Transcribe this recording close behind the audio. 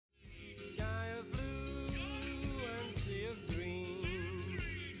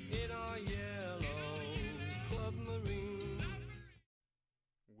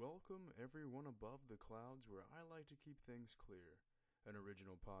everyone above the clouds where I like to keep things clear. An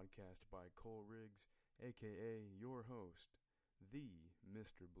original podcast by Cole Riggs, aka your host, the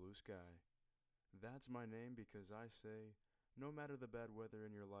Mr. Blue Sky. That's my name because I say, no matter the bad weather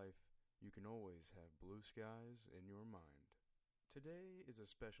in your life, you can always have blue skies in your mind. Today is a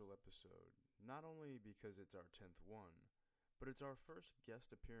special episode, not only because it's our 10th one, but it's our first guest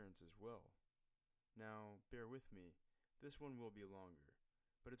appearance as well. Now, bear with me, this one will be longer,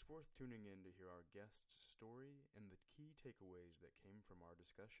 but it's worth tuning in to hear our guest's story and the key takeaways that came from our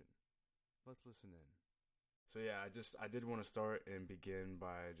discussion. Let's listen in. So yeah, I did want to start and begin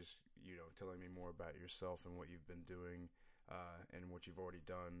by just, telling me more about yourself and what you've been doing, and what you've already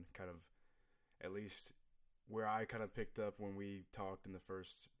done, kind of, at least where I kind of picked up when we talked in the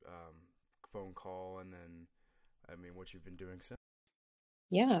first phone call, and then, what you've been doing since.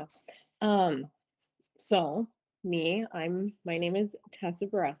 Yeah. Um, so my name is Tessa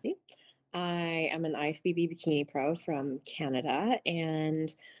Barresi. I am an IFBB Bikini Pro from Canada,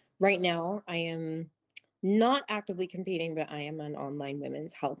 and right now I am not actively competing, but I am an online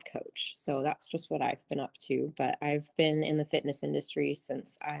women's health coach. So that's just what I've been up to. But I've been in the fitness industry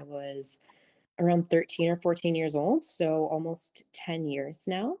since I was around 13 or 14 years old, so almost 10 years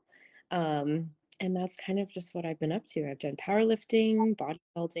now. Um, and that's kind of just what I've been up to. I've done powerlifting,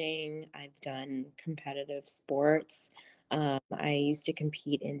 bodybuilding, I've done competitive sports. I used to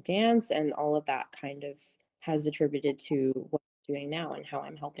compete in dance, and all of that kind of has attributed to what I'm doing now and how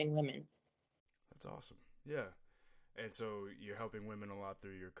I'm helping women. That's awesome. Yeah. And so you're helping women a lot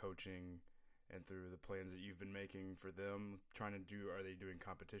through your coaching and through the plans that you've been making for them, are they doing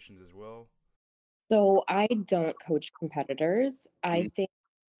competitions as well? So I don't coach competitors. I think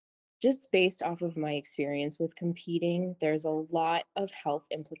just based off of my experience with competing, there's a lot of health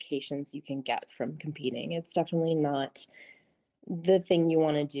implications you can get from competing. It's definitely not the thing you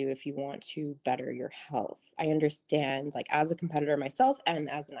want to do if you want to better your health. I understand, like, as a competitor myself and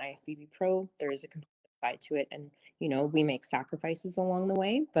as an IFBB pro, there is a competitive side to it. And, we make sacrifices along the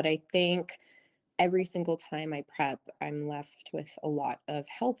way. But I think every single time I prep, I'm left with a lot of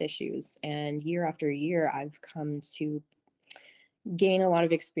health issues. And year after year, I've come to gain a lot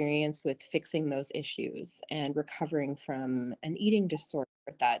of experience with fixing those issues and recovering from an eating disorder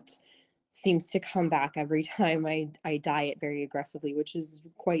that seems to come back every time I diet very aggressively, which is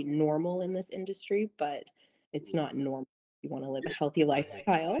quite normal in this industry, but it's not normal. You want to live a healthy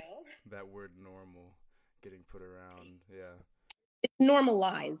lifestyle. That word normal getting put around, yeah. It's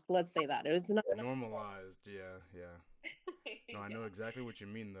normalized, let's say that. It's not. Normalized, yeah, yeah. No, I know exactly what you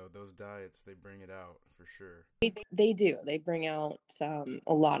mean, though. Those diets, they bring it out for sure. They do. They bring out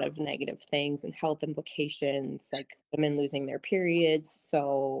a lot of negative things and health implications, like women losing their periods.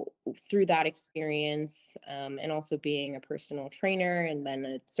 So, through that experience, and also being a personal trainer and then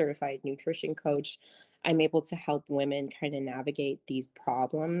a certified nutrition coach, I'm able to help women kind of navigate these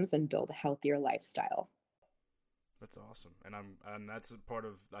problems and build a healthier lifestyle. That's awesome, and that's a part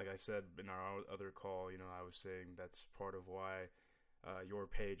of, like I said in our other call. I was saying that's part of why your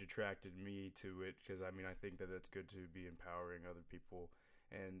page attracted me to it, because I think that it's good to be empowering other people,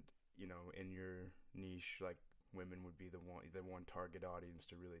 and in your niche, like, women would be the one target audience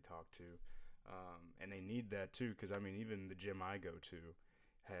to really talk to, and they need that too, because even the gym I go to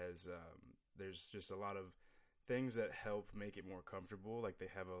has there's just a lot of things that help make it more comfortable. Like, they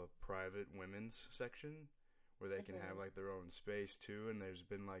have a private women's section where they can have like their own space too, and there's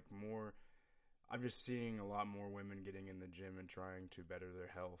been like more. I'm just seeing a lot more women getting in the gym and trying to better their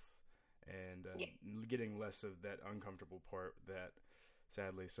health, and getting less of that uncomfortable part that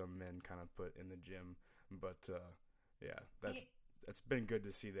sadly some men kind of put in the gym. But yeah, that's been good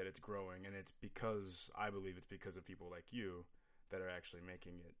to see that it's growing, and I believe it's because of people like you that are actually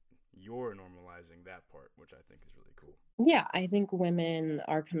making it. You're normalizing that part, which I think is really cool. Yeah, I think women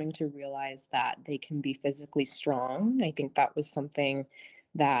are coming to realize that they can be physically strong. I think that was something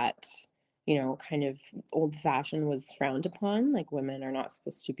that, kind of old fashioned was frowned upon. Like, women are not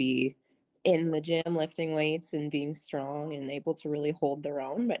supposed to be in the gym lifting weights and being strong and able to really hold their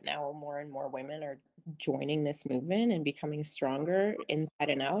own. But now more and more women are joining this movement and becoming stronger inside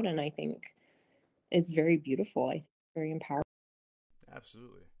and out. And I think it's very beautiful. I think it's very empowering.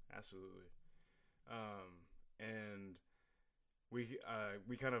 Absolutely, absolutely. And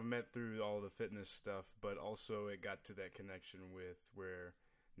we kind of met through all the fitness stuff, but also it got to that connection with where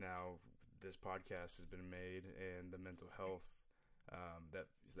now this podcast has been made, and the mental health,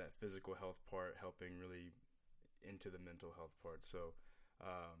 that physical health part helping really into the mental health part. So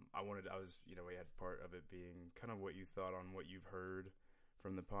we had part of it being kind of what you thought on what you've heard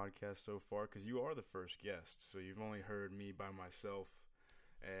from the podcast so far, because you are the first guest, so you've only heard me by myself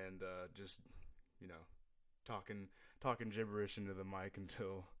and just you know talking gibberish into the mic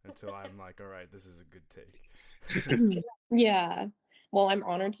until I'm like, all right, this is a good take. Yeah. Well, I'm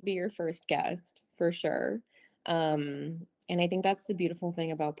honored to be your first guest for sure. And I think that's the beautiful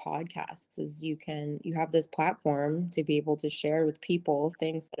thing about podcasts is you have this platform to be able to share with people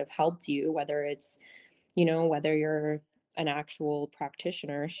things that have helped you, whether it's, whether you're an actual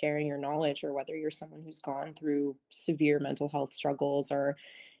practitioner sharing your knowledge or whether you're someone who's gone through severe mental health struggles or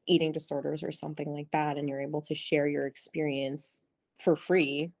eating disorders or something like that, and you're able to share your experience for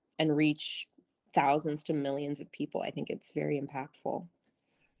free and reach thousands to millions of people. I think it's very impactful.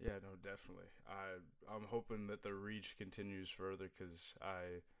 Yeah, no, definitely. I'm hoping that the reach continues further because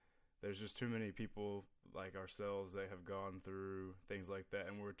I there's just too many people like ourselves that have gone through things like that,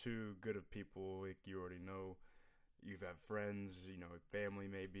 and we're too good of people. Like you already know, you've had friends, family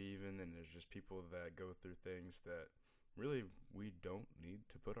maybe even, and there's just people that go through things that really we don't need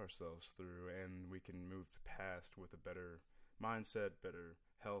to put ourselves through, and we can move past with a better mindset, better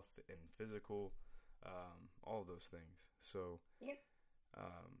health and physical, all of those things. So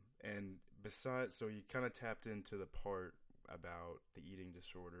and besides, so you kind of tapped into the part about the eating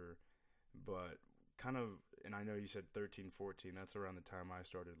disorder, but kind of, and I know you said 13, 14, that's around the time I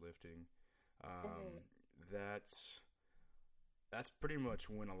started lifting. Mhm. That's pretty much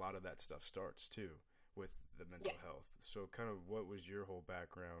when a lot of that stuff starts too with the mental health. So kind of what was your whole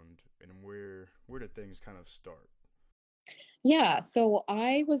background and where did things kind of start? Yeah, so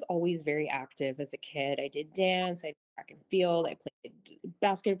I was always very active as a kid. I did dance, I did track and field, I played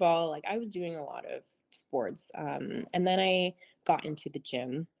basketball. Like I was doing a lot of sports. And then I got into the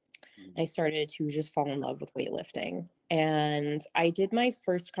gym. I started to just fall in love with weightlifting. And I did my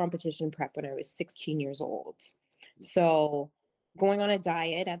first competition prep when I was 16 years old. So going on a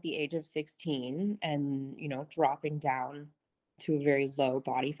diet at the age of 16 and, dropping down to a very low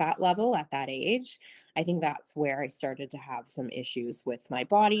body fat level at that age, I think that's where I started to have some issues with my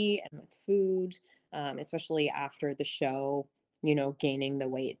body and with food, especially after the show, gaining the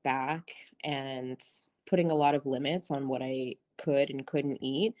weight back and putting a lot of limits on what I could and couldn't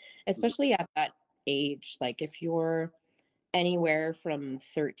eat, especially at that age. Like if you're anywhere from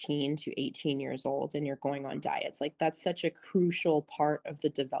 13 to 18 years old and you're going on diets, like that's such a crucial part of the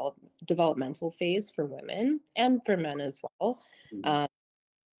developmental phase for women and for men as well. um,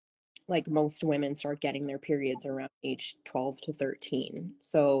 like most women start getting their periods around age 12 to 13,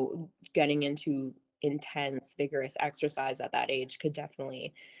 so getting into intense vigorous exercise at that age could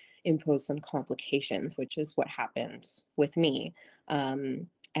definitely impose some complications, which is what happened with me. And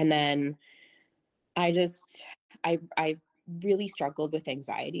then I just I really struggled with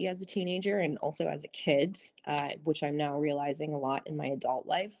anxiety as a teenager and also as a kid, which I'm now realizing a lot in my adult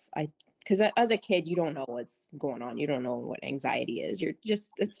life. Because as a kid, you don't know what's going on. You don't know what anxiety is.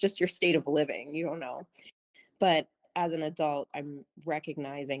 It's just your state of living. You don't know. But as an adult, I'm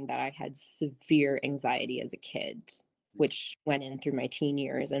recognizing that I had severe anxiety as a kid, which went in through my teen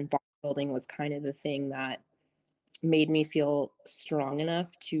years. And bodybuilding was kind of the thing that made me feel strong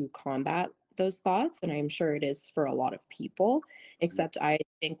enough to combat those thoughts. And I'm sure it is for a lot of people, except I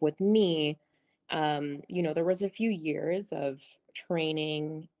think with me, there was a few years of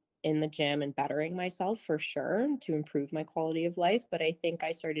training in the gym and bettering myself for sure to improve my quality of life. But I think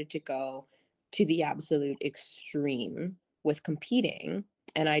I started to go to the absolute extreme with competing.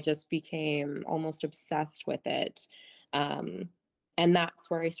 And I just became almost obsessed with it. Um, and that's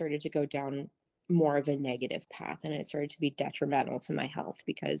where I started to go down more of a negative path, and it started to be detrimental to my health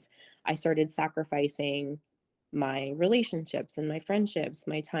because I started sacrificing my relationships and my friendships,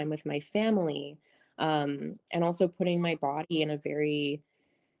 my time with my family, and also putting my body in a very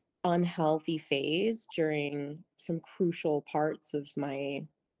unhealthy phase during some crucial parts of my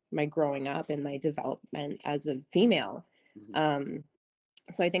growing up and my development as a female. Um,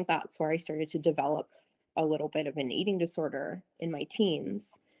 so I think that's where I started to develop a little bit of an eating disorder in my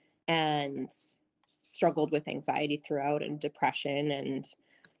teens and struggled with anxiety throughout and depression. And,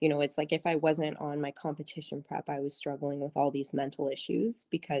 it's like if I wasn't on my competition prep, I was struggling with all these mental issues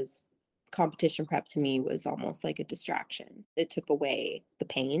because competition prep to me was almost like a distraction. It took away the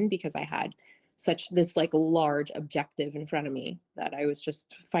pain because I had such this like large objective in front of me that I was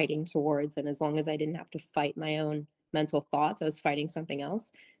just fighting towards. And as long as I didn't have to fight my own mental thoughts, I was fighting something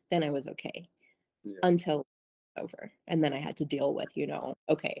else, then I was okay until over. And then I had to deal with,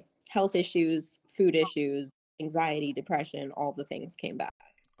 okay, health issues, food issues, anxiety, depression, all the things came back.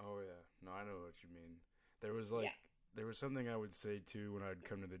 Oh yeah, no, I know what you mean. There was like there was something I would say too when I'd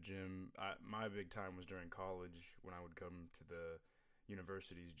come to the gym. My big time was during college when I would come to the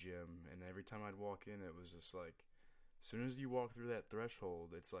university's gym, and every time I'd walk in, it was just like as soon as you walk through that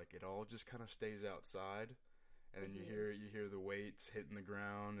threshold, it's like it all just kind of stays outside, and then Mhm. you hear the weights hitting the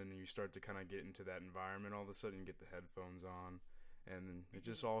ground, and you start to kind of get into that environment. All of a sudden, you get the headphones on, and then it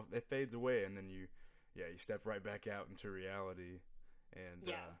just all it fades away, and then you step right back out into reality, and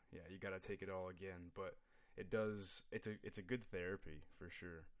Yeah. you got to take it all again. But it does. It's a good therapy for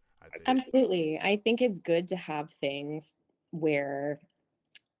sure. I think. Absolutely. I think it's good to have things where,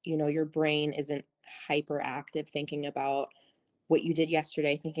 your brain isn't hyperactive thinking about what you did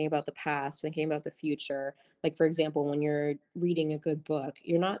yesterday, thinking about the past, thinking about the future. Like, for example, when you're reading a good book,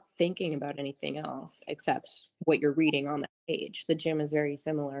 you're not thinking about anything else except what you're reading on that page. The gym is very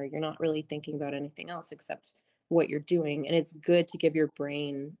similar. You're not really thinking about anything else except what you're doing. And it's good to give your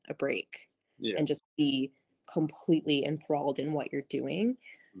brain a break Yeah. and just be completely enthralled in what you're doing.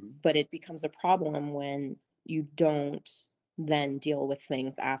 Mhm. But it becomes a problem when you don't then deal with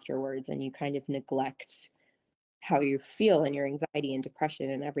things afterwards and you kind of neglect how you feel and your anxiety and depression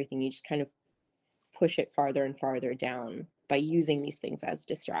and everything. You just kind of push it farther and farther down by using these things as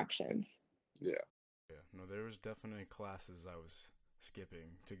distractions. Yeah. Yeah, no, there was definitely classes I was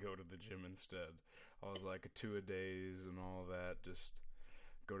skipping to go to the gym instead. I was like a two a days and all that, just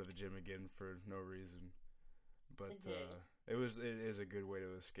go to the gym again for no reason. But it is a good way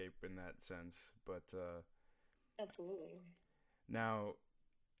to escape in that sense. But Absolutely. now,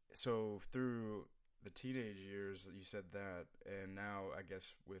 so through the teenage years, you said that, and now I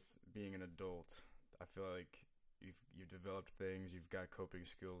guess with being an adult, I feel like you've developed things, you've got coping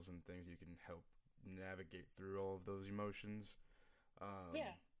skills and things you can help navigate through all of those emotions.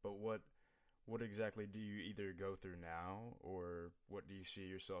 Yeah. But what exactly do you either go through now, or what do you see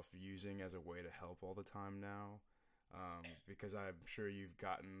yourself using as a way to help all the time now? Because I'm sure you've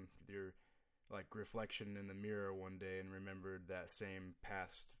gotten your like reflection in the mirror one day and remembered that same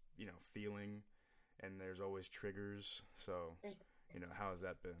past, feeling, and there's always triggers. So, how has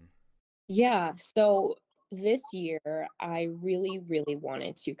that been? Yeah. So this year, I really, really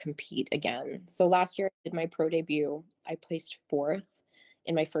wanted to compete again. So last year, I did my pro debut. I placed fourth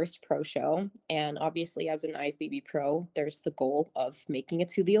in my first pro show. And obviously, as an IFBB pro, there's the goal of making it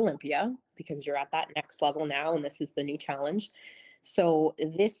to the Olympia because you're at that next level now. And this is the new challenge. So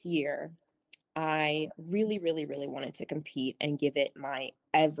this year, I really, really, really wanted to compete and give it my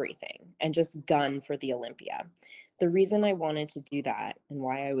everything and just gun for the Olympia. The reason I wanted to do that and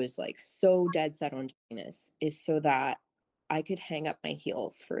why I was like so dead set on doing this is so that I could hang up my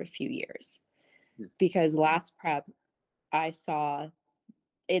heels for a few years. Hmm. Because last prep, I saw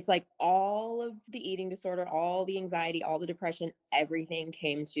it's like all of the eating disorder, all the anxiety, all the depression, everything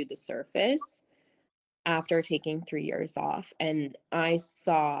came to the surface after taking 3 years off, and I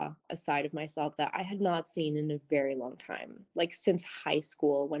saw a side of myself that I had not seen in a very long time, like, since high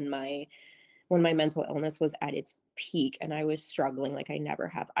school when my mental illness was at its peak and I was struggling like I never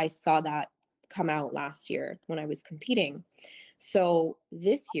have. I saw that come out last year when I was competing. So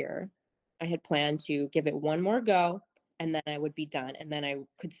this year, I had planned to give it one more go and then I would be done. And then I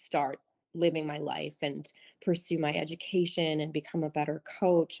could start living my life and pursue my education and become a better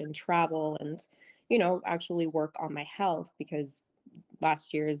coach and travel and, actually work on my health because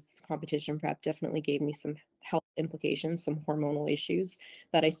last year's competition prep definitely gave me some health implications, some hormonal issues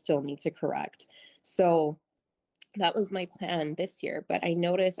that I still need to correct. So that was my plan this year. But I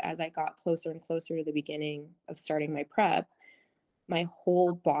noticed as I got closer and closer to the beginning of starting my prep, my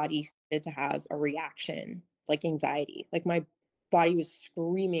whole body started to have a reaction, like anxiety. Like my body was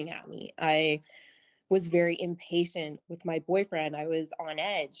screaming at me. I was very impatient with my boyfriend. I was on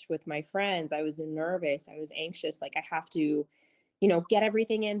edge with my friends. I was nervous. I was anxious. Like I have to, get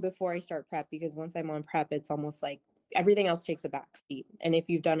everything in before I start prep because once I'm on prep, it's almost like everything else takes a back seat. And if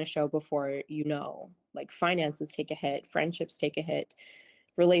you've done a show before, like finances take a hit, friendships take a hit,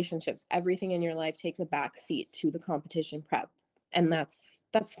 relationships, everything in your life takes a back seat to the competition prep. And that's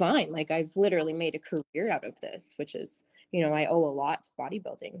fine. Like I've literally made a career out of this, which is, I owe a lot to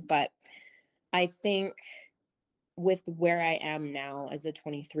bodybuilding. But I think with where I am now as a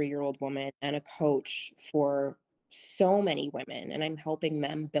 23-year-old woman and a coach for so many women, and I'm helping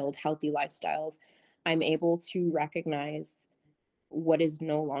them build healthy lifestyles, I'm able to recognize what is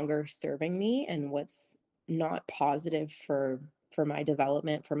no longer serving me and what's not positive for my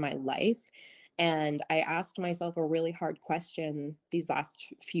development, for my life. And I asked myself a really hard question these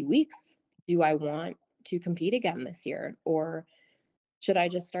last few weeks. Do I want to compete again this year? Or should I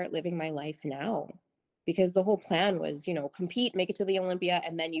just start living my life now? Because the whole plan was, compete, make it to the Olympia,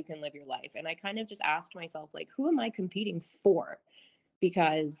 and then you can live your life. And I kind of just asked myself, like, who am I competing for?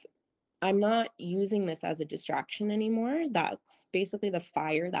 Because I'm not using this as a distraction anymore. That's basically the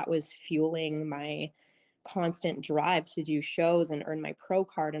fire that was fueling constant drive to do shows and earn my pro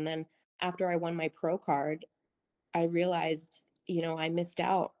card. And then after I won my pro card, I realized, I missed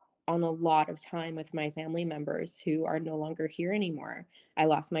out on a lot of time with my family members who are no longer here anymore. I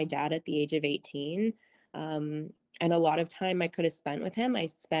lost my dad at the age of 18. And a lot of time I could have spent with him, I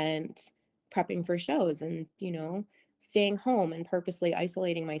spent prepping for shows and, staying home and purposely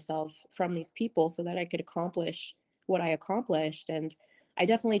isolating myself from these people so that I could accomplish what I accomplished. And I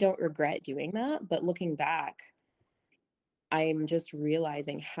definitely don't regret doing that. But looking back, I'm just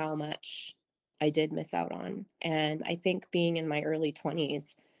realizing how much I did miss out on. And I think being in my early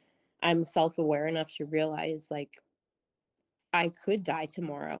 20s, I'm self aware enough to realize like I could die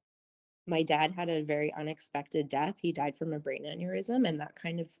tomorrow. My dad had a very unexpected death. He died from a brain aneurysm, and that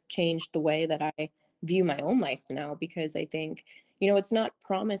kind of changed the way that I view my own life now because I think, it's not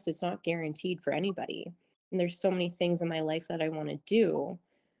promised, it's not guaranteed for anybody. And there's so many things in my life that I want to do,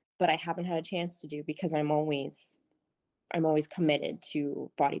 but I haven't had a chance to do because I'm always committed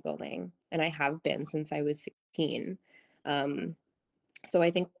to bodybuilding, and I have been since I was 16. Um, so I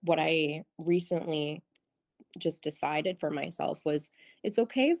think what I recently just decided for myself was it's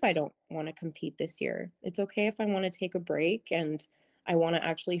okay if I don't want to compete this year. It's okay if I want to take a break and I want to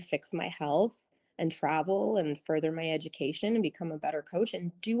actually fix my health and travel and further my education and become a better coach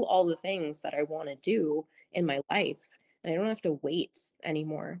and do all the things that I want to do in my life. And I don't have to wait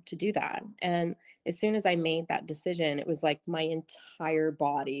anymore to do that. And as soon as I made that decision, it was like my entire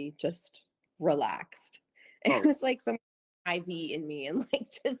body just relaxed. It Oh, was like some IV in me and like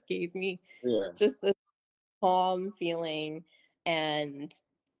just gave me yeah. just this calm feeling. And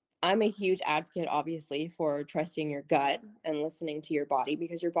I'm a huge advocate, obviously, for trusting your gut and listening to your body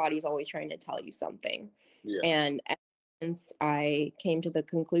because your body's always trying to tell you something. Yeah. And since I came to the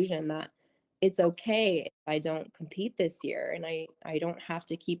conclusion that it's okay if I don't compete this year and I don't have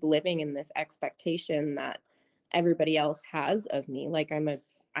to keep living in this expectation that everybody else has of me. Like I'm a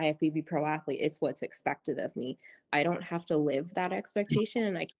IFBB pro athlete. It's what's expected of me. I don't have to live that expectation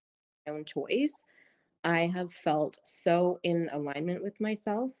and I can make my own choice. I have felt so in alignment with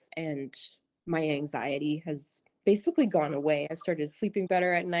myself, and my anxiety has basically gone away. I've started sleeping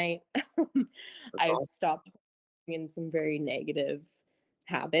better at night. That's I've awesome. stopped in some very negative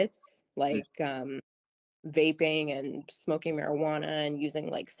habits Mm, like vaping and smoking marijuana and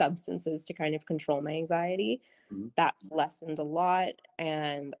using like substances to kind of control my anxiety. mhm. That's lessened a lot.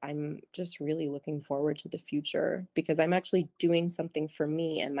 And I'm just really looking forward to the future because I'm actually doing something for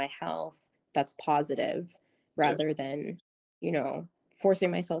me and my health that's positive Yeah. rather than,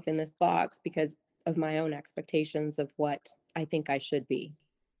 forcing myself in this box because of my own expectations of what I think I should be.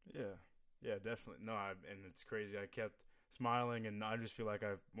 Yeah, yeah, definitely. No, and it's crazy. I kept smiling, and I just feel like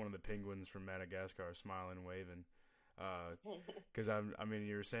I'm one of the penguins from Madagascar, smiling, waving. Because I mean,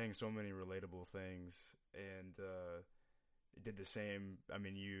 you're saying so many relatable things, and it did the same. I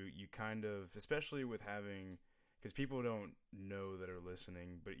mean, you kind of, especially with having, because people don't know that are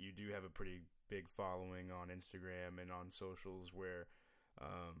listening, but you do have a pretty big following on Instagram and on socials where,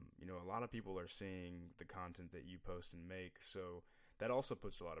 a lot of people are seeing the content that you post and make. So that also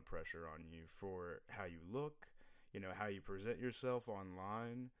puts a lot of pressure on you for how you look, how you present yourself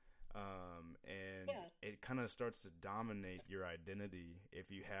online. And Yeah. it kind of starts to dominate your identity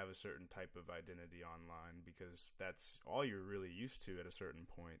if you have a certain type of identity online because that's all you're really used to at a certain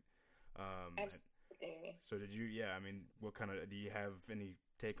point. Absolutely. So did you? Yeah, I mean, what kind of do you have any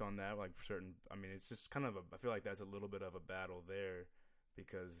take on that? Like certain, I mean, it's just kind of I feel like that's a little bit of a battle there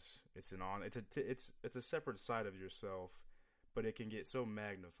because it's a separate side of yourself, but it can get so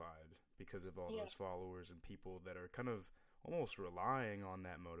magnified because of all Yeah. those followers and people that are kind of almost relying on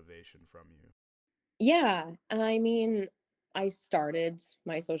that motivation from you. Yeah, I mean, I started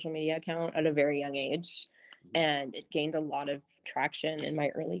my social media account at a very young age, Mhm. and it gained a lot of traction in my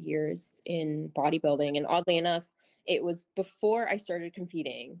early years in bodybuilding. And oddly enough, it was before I started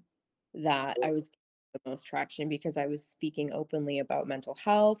competing that I was getting the most traction because I was speaking openly about mental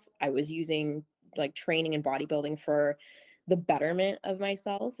health. I was using like training and bodybuilding for the betterment of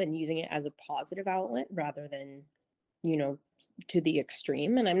myself and using it as a positive outlet rather than, you know, to the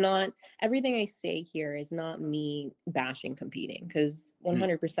extreme. And I'm not, everything I say here is not me bashing competing because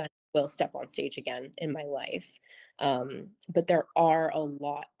Mm, 100% will step on stage again in my life. But there are a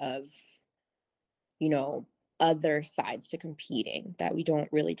lot of, you know, other sides to competing that we don't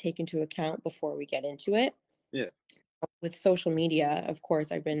really take into account before we get into it. yeah. With social media, of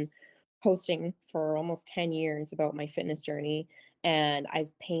course, I've been posting for almost 10 years about my fitness journey. And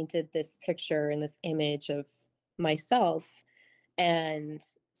I've painted this picture and this image of myself, and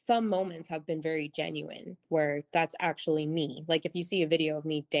some moments have been very genuine where that's actually me. Like if you see a video of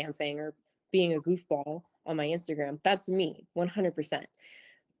me dancing or being a goofball, on my Instagram. That's me, 100%.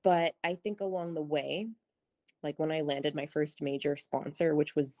 But I think along the way, like when I landed my first major sponsor,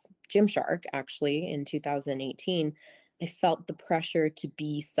 which was Gymshark actually in 2018, I felt the pressure to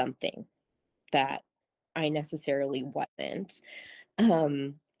be something that I necessarily wasn't.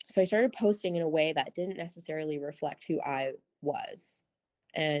 Um, so I started posting in a way that didn't necessarily reflect who I was.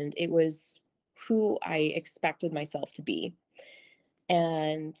 And it was who I expected myself to be.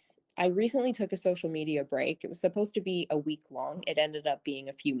 And I recently took a social media break. It was supposed to be a week long. It ended up being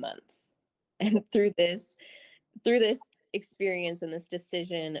a few months. And through this experience and this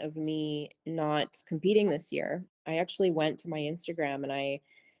decision of me not competing this year, I actually went to my Instagram and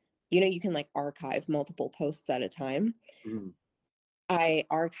you can like archive multiple posts at a time. Mm. I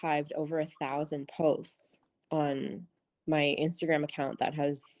archived over 1,000 posts on my Instagram account that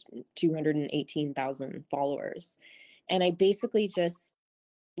has 218,000 followers. And I basically just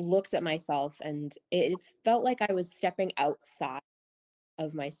looked at myself and it felt like I was stepping outside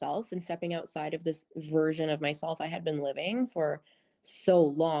of myself and stepping outside of this version of myself I had been living for so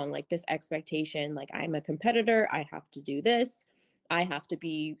long. Like this expectation, like I'm a competitor, I have to do this, I have to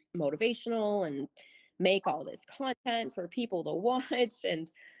be motivational and make all this content for people to watch.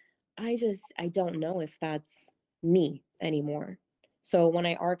 And I don't know if that's me anymore. So when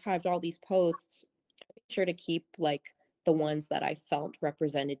I archived all these posts, I made sure to keep like the ones that I felt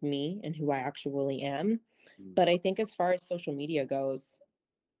represented me and who I actually am. Mm. But I think as far as social media goes,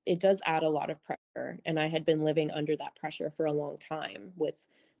 it does add a lot of pressure. And I had been living under that pressure for a long time with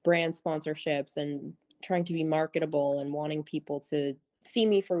brand sponsorships and trying to be marketable and wanting people to see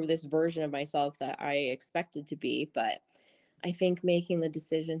me for this version of myself that I expected to be. But I think making the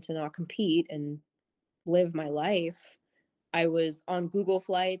decision to not compete and live my life, I was on Google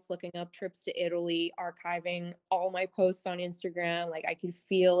Flights looking up trips to Italy, archiving all my posts on Instagram. Like I could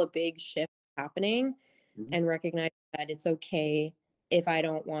feel a big shift happening Mhm. and recognize that it's okay if I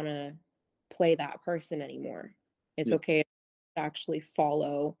don't want to play that person anymore. It's Yeah. okay to actually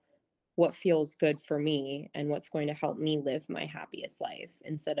follow what feels good for me and what's going to help me live my happiest life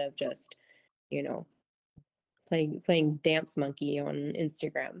instead of just, you know, playing dance monkey on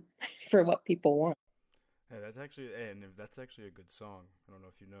Instagram for what people want. Hey, and if that's actually a good song. I don't know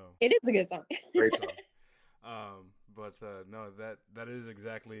if you know. It is a good song. Great song. But no, that is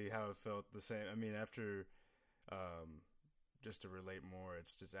exactly how it felt. The same. I mean, after, um, just to relate more,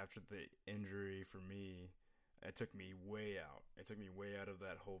 it's just after the injury for me, it took me way out. It took me way out of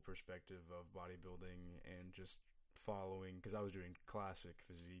that whole perspective of bodybuilding and just following, because I was doing classic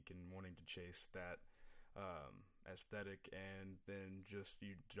physique and wanting to chase that aesthetic, and then just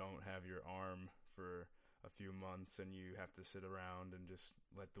you don't have your arm for a few months and you have to sit around and just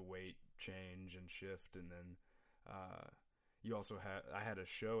let the weight change and shift. And then you also I had a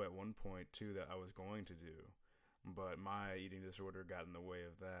show at one point too that I was going to do, but my eating disorder got in the way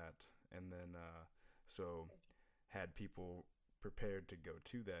of that. And then so had people prepared to go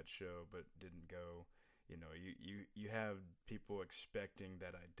to that show but didn't go. You have people expecting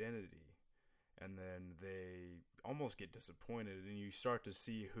that identity, and then they almost get disappointed, and you start to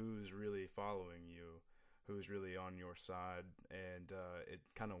see who's really following you, who's really on your side, and it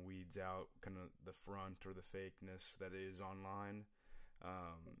kind of weeds out kind of the front or the fakeness that is online.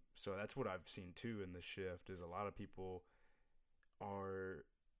 So that's what I've seen too in the shift, is a lot of people are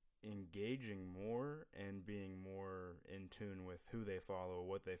engaging more and being more in tune with who they follow,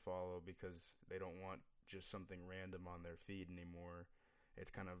 what they follow, because they don't want just something random on their feed anymore.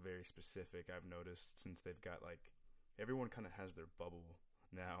 It's kind of very specific. I've noticed since they've got like everyone kind of has their bubble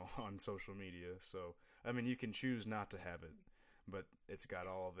now on social media. So I mean, you can choose not to have it, but it's got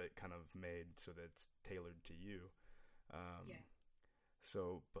all of it kind of made so that it's tailored to you. Yeah.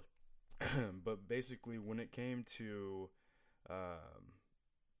 So, but but basically, when it came to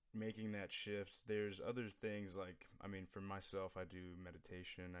making that shift, there's other things like, I mean, for myself, I do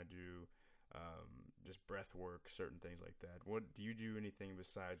meditation, I do just breath work, certain things like that. What do you do? Anything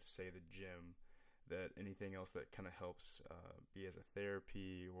besides, say, the gym? That anything else that kind of helps be as a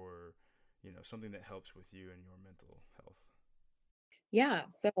therapy, or something that helps with you and your mental health? Yeah.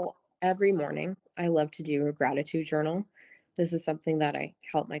 So every morning, I love to do a gratitude journal. This is something that I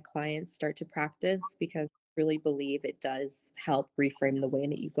help my clients start to practice because I really believe it does help reframe the way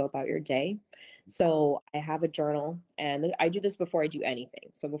that you go about your day. So I have a journal, and I do this before I do anything.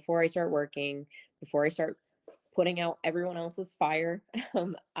 So before I start working, before I start putting out everyone else's fire,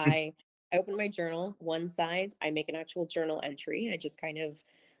 I open my journal. One side, I make an actual journal entry. I just kind of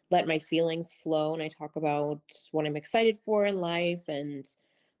let my feelings flow and I talk about what I'm excited for in life and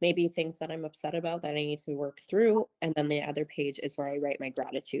maybe things that I'm upset about that I need to work through. And then the other page is where I write my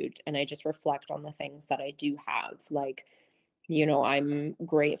gratitude and I just reflect on the things that I do have. Like, I'm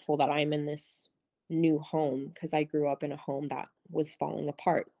grateful that I'm in this new home because I grew up in a home that was falling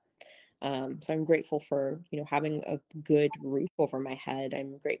apart. So I'm grateful for, having a good roof over my head.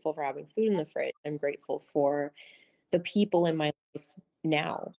 I'm grateful for having food in the fridge. I'm grateful for the people in my life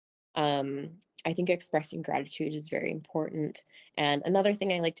now. Um, I think expressing gratitude is very important. And another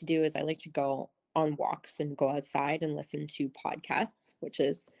thing I like to do is I like to go on walks and go outside and listen to podcasts, which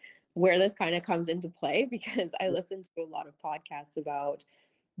is where this kind of comes into play because I listen to a lot of podcasts about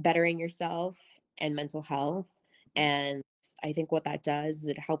bettering yourself and mental health. And I think what that does is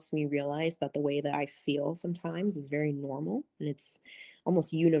it helps me realize that the way that I feel sometimes is very normal and it's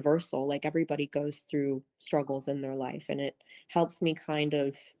almost universal. Like everybody goes through struggles in their life, and it helps me kind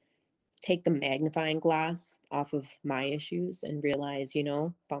of take the magnifying glass off of my issues and realize,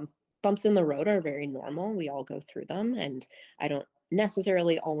 bumps in the road are very normal. We all go through them, and I don't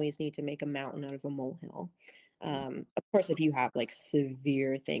necessarily always need to make a mountain out of a molehill. Of course, if you have like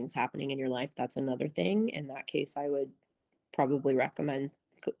severe things happening in your life, that's another thing. In that case, I would probably recommend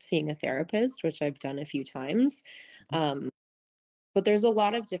seeing a therapist, which I've done a few times. Um, but there's a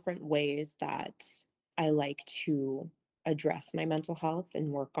lot of different ways that I like to address my mental health and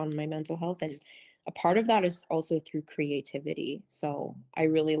work on my mental health. And a part of that is also through creativity. So I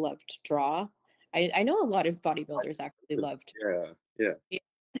really love to draw. I know a lot of bodybuilders actually love to. Yeah, yeah.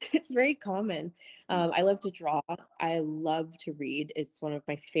 It's very common. Mm, I love to draw. I love to read. It's one of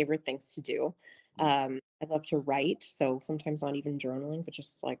my favorite things to do. mm, I love to write. So sometimes not even journaling, but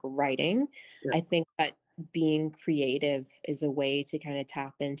just like writing. yeah. I think that being creative is a way to kind of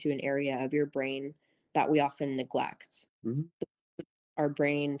tap into an area of your brain that we often neglect. Mhm. Our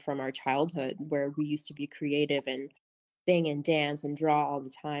brain from our childhood, where we used to be creative and sing and dance and draw all the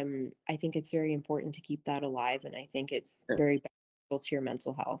time. I think it's very important to keep that alive. And I think it's Yeah, very beneficial to your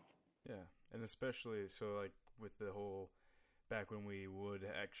mental health. Yeah, and especially so like with the whole back when we would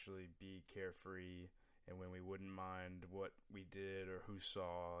actually be carefree and when we wouldn't mind what we did or who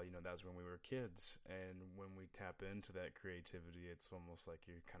saw, that's when we were kids. And when we tap into that creativity, it's almost like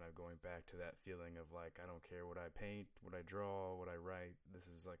you're kind of going back to that feeling of like, I don't care what I paint, what I draw, what I write. This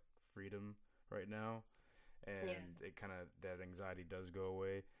is like freedom right now. Yeah. And it kind of, that anxiety does go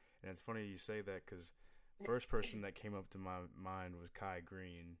away. And it's funny you say that because first person that came up to my mind was Kai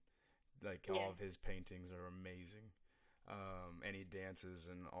Green. Like Yeah. all of his paintings are amazing, and he dances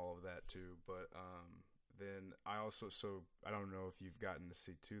and all of that too. But then I also, so I don't know if you've gotten to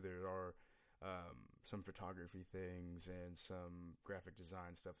see too. There are some photography things and some graphic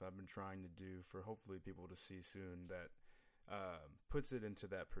design stuff that I've been trying to do for hopefully people to see soon that puts it into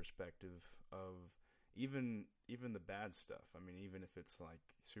that perspective of even the bad stuff. I mean, even if it's like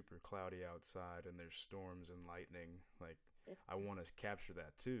super cloudy outside and there's storms and lightning, like I want to capture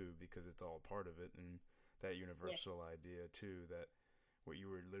that too because it's all part of it and that Yeah. universal idea too that what you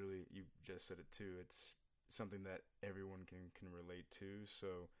were literally you just said it too. It's something that everyone can relate to.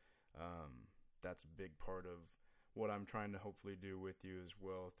 So that's a big part of what I'm trying to hopefully do with you as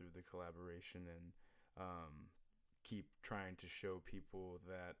well through the collaboration and keep trying to show people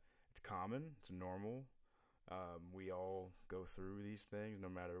that it's common, it's normal. We all go through these things, no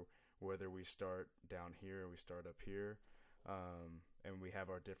matter whether we start down here or we start up here, and we have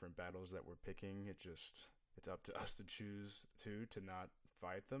our different battles that we're picking. It's up to us to choose to not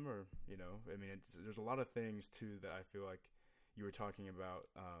fight them, or I mean, there's a lot of things too that I feel like you were talking about,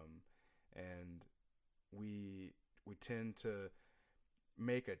 and we tend to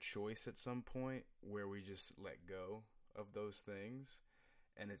make a choice at some point where we just let go of those things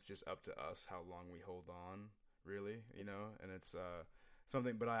and it's just up to us how long we hold on really, and it's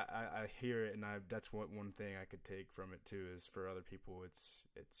something, but I hear it and that's one thing I could take from it too is for other people it's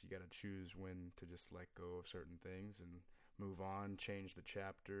you got to choose when to just let go of certain things and move on, change the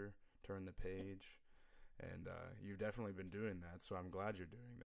chapter, turn the page, and you've definitely been doing that, so I'm glad you're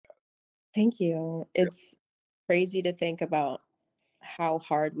doing that. Thank you. It's crazy to think about how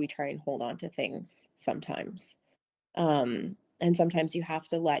hard we try and hold on to things sometimes. And sometimes you have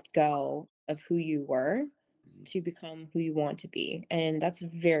to let go of who you were mhm, to become who you want to be. And that's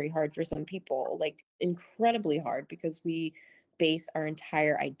very hard for some people, like incredibly hard because we base our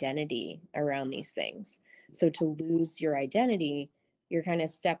entire identity around these things. So to lose your identity, you're kind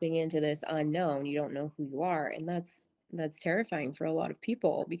of stepping into this unknown. You don't know who you are. And that's terrifying for a lot of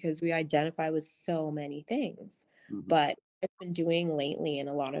people because we identify with so many things. mhm, But I've been doing lately, and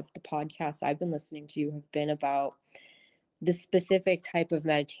a lot of the podcasts I've been listening to have been about the specific type of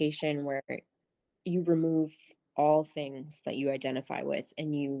meditation where you remove all things that you identify with,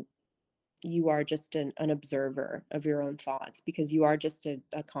 and you are just an observer of your own thoughts, because you are just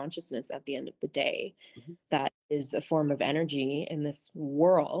a consciousness at the end of the day Mhm. that is a form of energy in this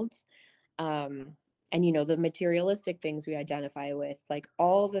world. um and the materialistic things we identify with, like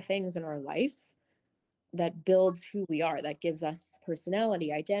all the things in our life that builds who we are, that gives us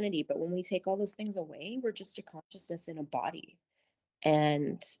personality, identity, but when we take all those things away, we're just a consciousness in a body.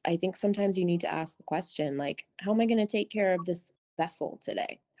 And I think sometimes you need to ask the question, like, how am I going to take care of this vessel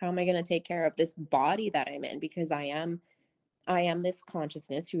today? How am I going to take care of this body that I'm in? Because I am this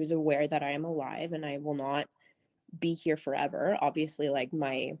consciousness who is aware that I am alive and I will not be here forever. Obviously, like,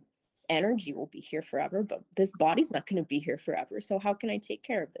 my energy will be here forever, but this body's not going to be here forever. So how can I take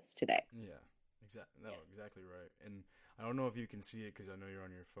care of this today? Yeah, exactly. No, exactly right. And I don't know if you can see it because I know you're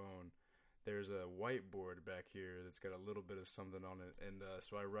on your phone. There's a whiteboard back here that's got a little bit of something on it, and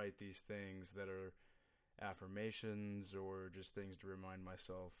so I write these things that are affirmations or just things to remind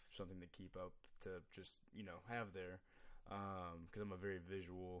myself, something to keep up, to just have there. Because I'm a very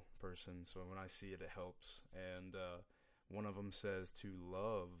visual person, so when I see it, it helps. And one of them says to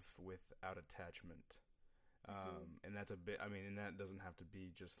love without attachment. And that's a bit, I mean, and that doesn't have to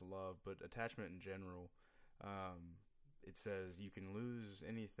be just love, but attachment in general. It says you can lose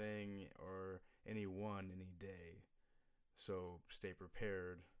anything or anyone any day. So stay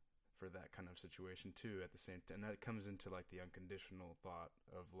prepared for that kind of situation too at the same time. And that comes into like the unconditional thought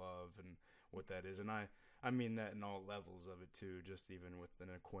of love and what that is. And I mean that in all levels of it too, just even with an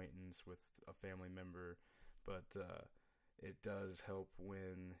acquaintance, with a family member. But it does help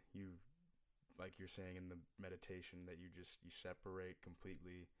when you, like you're saying in the meditation, that you separate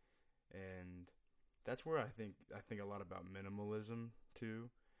completely. And that's where I think a lot about minimalism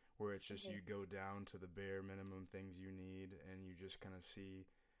too, where it's just Mhm. you go down to the bare minimum things you need, and you just kind of see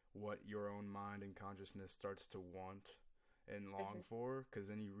what your own mind and consciousness starts to want and long Mhm. for, because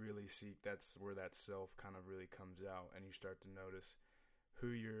then you really see that's where that self kind of really comes out, and you start to notice who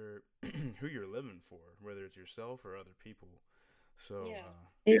you're who you're living for, whether it's yourself or other people. So Yeah.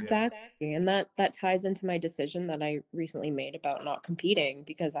 yeah. Exactly. And that ties into my decision that I recently made about not competing,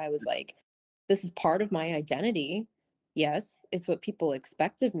 because I was like, this is part of my identity. Yes, it's what people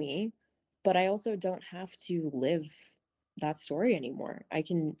expect of me, but I also don't have to live that story anymore. I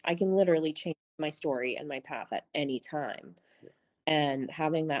can literally change my story and my path at any time. And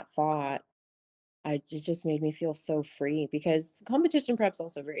having that thought, it just made me feel so free, because competition prep's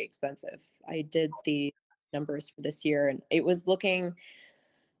also very expensive. I did the numbers for this year, and it was looking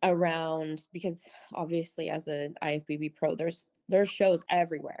around, because obviously as an IFBB pro, there's shows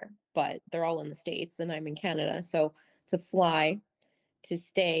everywhere, but they're all in the States and I'm in Canada. So to fly, to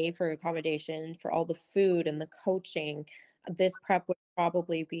stay for accommodation, for all the food and the coaching, this prep would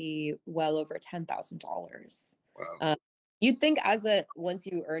probably be well over $10,000. Wow. Uh, you'd think as a once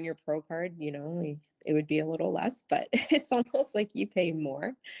you earn your pro card, it would be a little less, but it's almost like you pay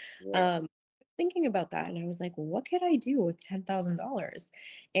more. Right. Um, Thinking about that, and I was like, what could I do with $10,000?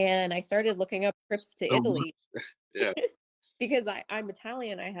 And I started looking up trips to So much. Italy, Yeah. because I'm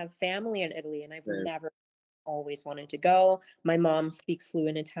Italian. I have family in Italy, and I've Right. never always wanted to go. My mom speaks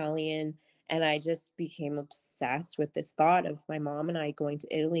fluent Italian, and I just became obsessed with this thought of my mom and I going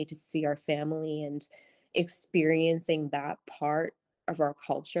to Italy to see our family and experiencing that part of our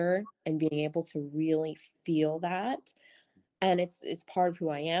culture and being able to really feel that. And it's part of who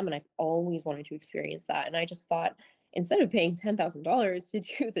I am, and I've always wanted to experience that. And I just thought, instead of paying $10,000 to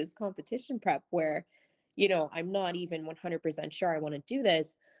do this competition prep where, I'm not even 100% sure I want to do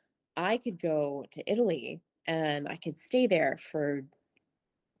this, I could go to Italy and I could stay there for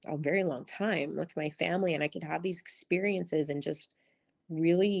a very long time with my family, and I could have these experiences and just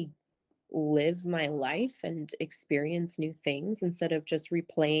really live my life and experience new things instead of just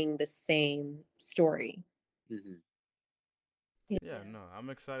replaying the same story. Hmm. Yeah, no, I'm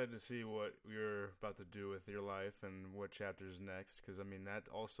excited to see what you're about to do with your life and what chapter's next. Because I mean, that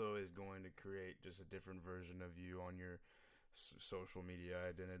also is going to create just a different version of you on your social media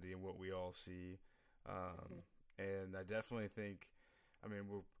identity and what we all see. Um, and I definitely think, I mean,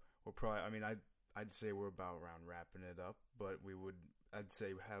 we're probably, I mean, I'd say we're about around wrapping it up, but I'd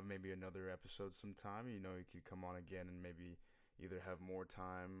say have maybe another episode sometime. You could come on again and maybe either have more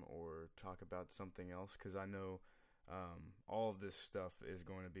time or talk about something else. Because I know all of this stuff is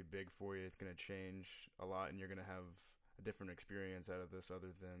going to be big for you. It's going to change a lot, and you're going to have a different experience out of this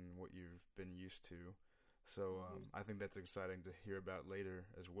other than what you've been used to. So I think that's exciting to hear about later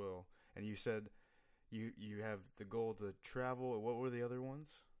as well. And you said you have the goal to travel. What were the other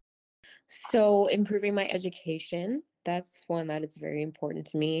ones? So improving my education, that's one that is very important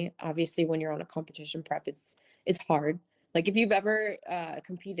to me. Obviously, when you're on a competition prep, it's hard. Like if you've ever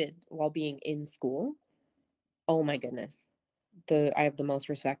competed while being in school, oh my goodness. I have the most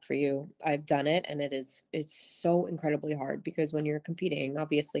respect for you. I've done it and it's so incredibly hard because when you're competing,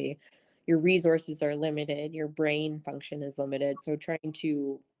 obviously your resources are limited, your brain function is limited. So trying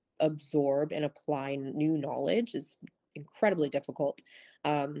to absorb and apply new knowledge is incredibly difficult.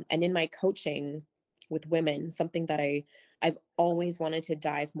 And in my coaching with women, something that I've always wanted to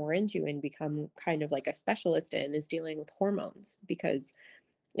dive more into and become kind of like a specialist in is dealing with hormones because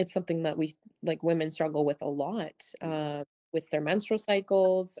it's something that we like women struggle with a lot with their menstrual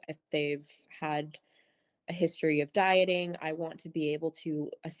cycles. If they've had a history of dieting, I want to be able to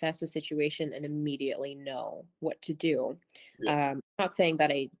assess a situation and immediately know what to do. Yeah. Not saying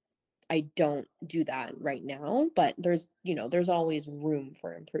that I don't do that right now, but there's always room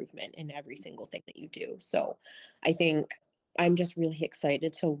for improvement in every single thing that you do. So I think I'm just really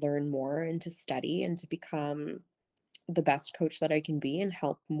excited to learn more and to study and to become the best coach that I can be and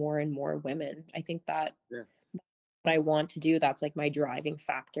help more and more women. I think that Yeah. what I want to do, that's like my driving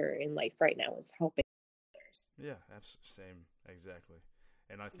factor in life right now is helping others. Yeah, same, exactly.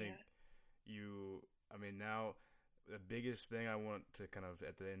 And I think Yeah. I mean, now the biggest thing I want to kind of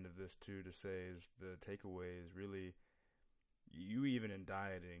at the end of this too to say is the takeaway is really you even in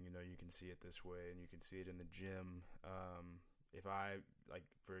dieting, you can see it this way and you can see it in the gym. If I, like,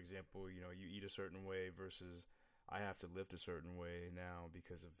 for example, you eat a certain way versus I have to lift a certain way now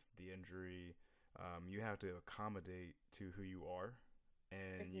because of the injury. You have to accommodate to who you are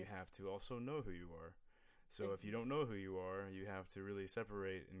and you Mhm, have to also know who you are. So if you mhm. don't know who you are, you have to really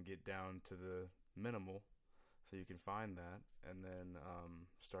separate and get down to the minimal so you can find that and then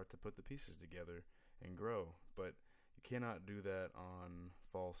start to put the pieces together and grow. But you cannot do that on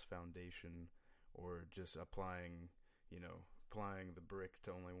false foundation or just applying the brick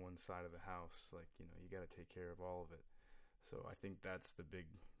to only one side of the house. Like, you got to take care of all of it. So I think that's the big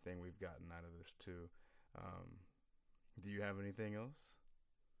thing we've gotten out of this too. Um, do you have anything else?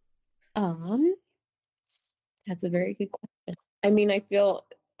 Um, that's a very good question. I mean, I feel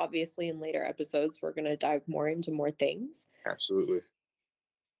obviously in later episodes we're going to dive more into more things. Absolutely.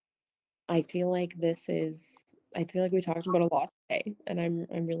 I feel like we talked about a lot today and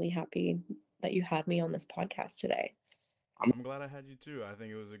I'm really happy that you had me on this podcast today. I'm I'm glad I had you too. I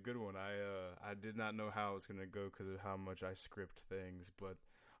think it was a good one. I did not know how it was gonna go because of how much I script things, but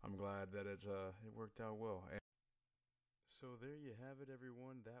I'm glad that it worked out well. And so there you have it,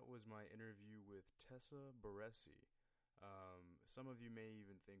 everyone. That was my interview with Tessa Barresi. Some of you may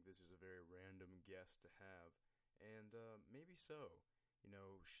even think this is a very random guest to have, and maybe so.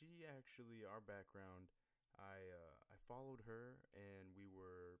 She actually, our background, I followed her, and we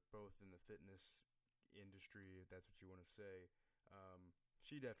were both in the fitness industry, if that's what you want to say.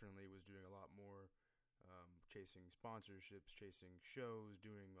 She definitely was doing a lot more, chasing sponsorships, chasing shows,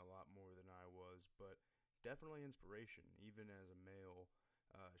 doing a lot more than I was, but definitely inspiration. Even as a male,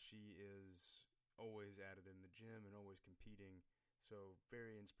 she is always at it in the gym and always competing, so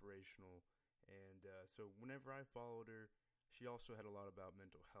very inspirational. And so whenever I followed her, she also had a lot about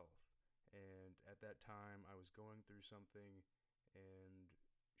mental health. And at that time, I was going through something, and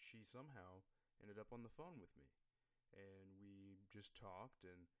she somehow ended up on the phone with me. And we just talked,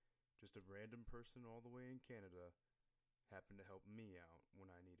 and just a random person all the way in Canada happened to help me out when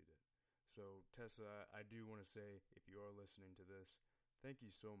I needed it. So, Tessa, I do want to say, if you are listening to this, thank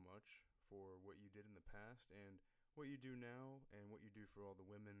you so much for what you did in the past and what you do now and what you do for all the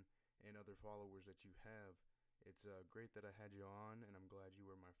women and other followers that you have. It's great that I had you on, and I'm glad you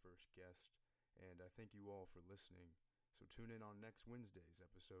were my first guest. And I thank you all for listening. So tune in on next Wednesday's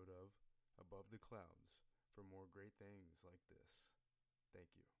episode of Above the Clouds for more great things like this.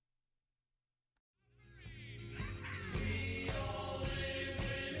 Thank you.